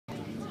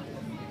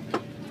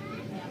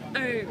Oh,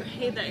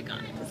 hey there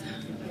guys.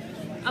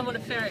 I'm on a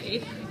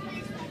ferry.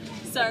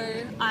 So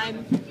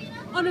I'm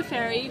on a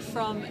ferry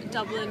from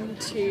Dublin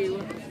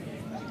to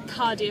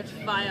Cardiff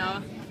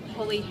via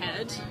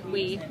Holyhead.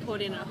 We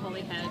put in at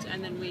Holyhead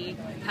and then we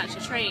catch a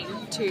train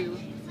to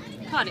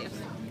Cardiff.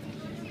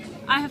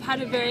 I have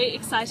had a very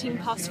exciting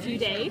past few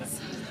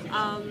days.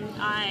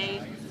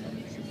 I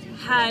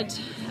had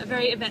a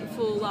very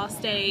eventful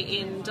last day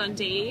in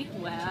Dundee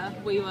where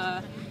we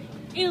were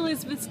in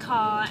Elizabeth's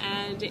car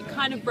and it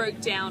kind of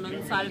broke down on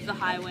the side of the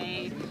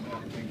highway.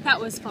 That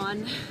was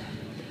fun.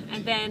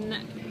 And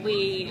then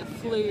we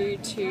flew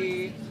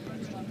to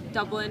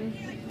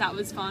Dublin. That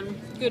was fun.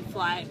 Good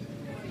flight.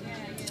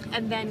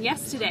 And then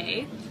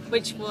yesterday,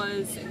 which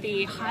was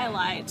the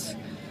highlight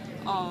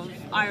of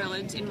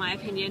Ireland in my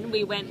opinion,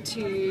 we went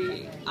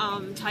to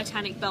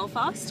Titanic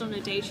Belfast on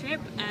a day trip,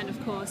 and of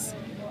course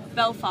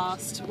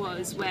Belfast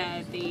was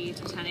where the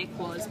Titanic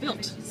was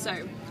built. So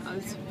I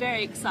was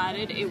very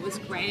excited. It was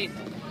great.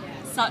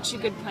 Such a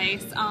good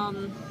place.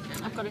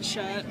 I've got a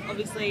shirt,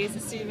 obviously, as a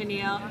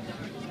souvenir.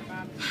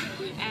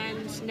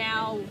 And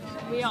now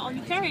we are on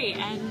the ferry,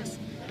 and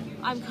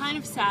I'm kind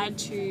of sad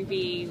to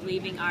be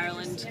leaving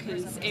Ireland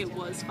because it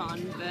was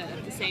fun, but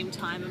at the same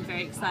time I'm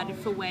very excited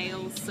for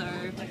Wales, so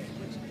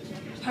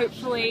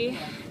hopefully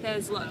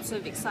there's lots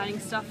of exciting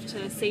stuff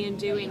to see and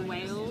do in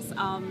Wales.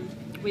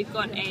 We've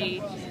got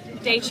a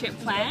day trip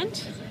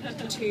planned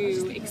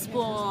to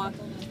explore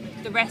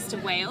the rest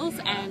of Wales,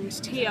 and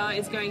Tia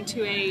is going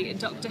to a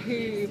Doctor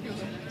Who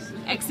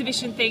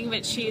exhibition thing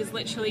that she is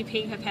literally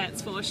peeing her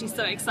pants for. She's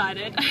so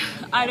excited.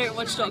 I don't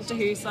watch Doctor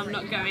Who, so I'm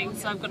not going,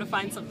 so I've got to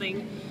find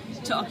something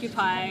to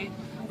occupy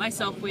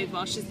myself with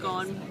while she's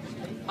gone.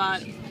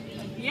 But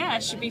yeah,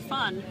 it should be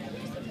fun.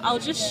 I'll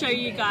just show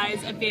you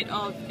guys a bit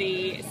of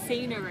the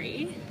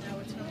scenery.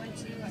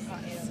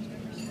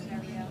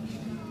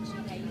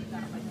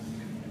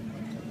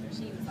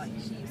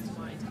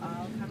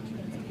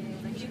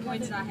 She'd go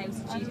into that house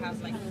and she'd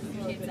have like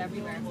kids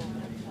everywhere.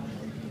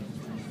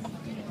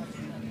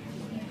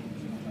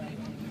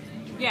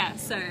 Yeah,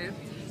 so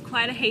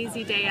quite a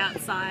hazy day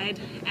outside,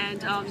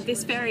 and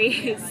this ferry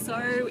is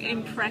so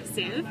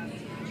impressive.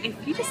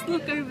 If you just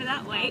look over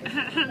that way,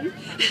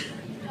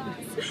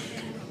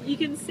 you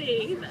can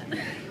see that.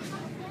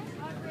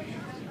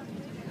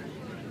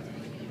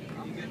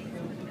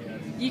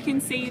 You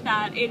can see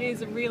that it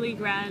is really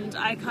grand.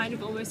 I kind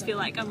of almost feel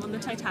like I'm on the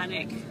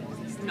Titanic.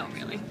 Not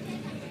really.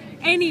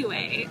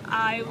 Anyway,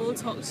 I will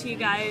talk to you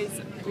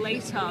guys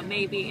later,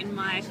 maybe in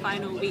my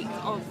final week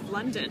of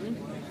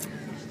London.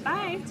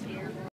 Bye!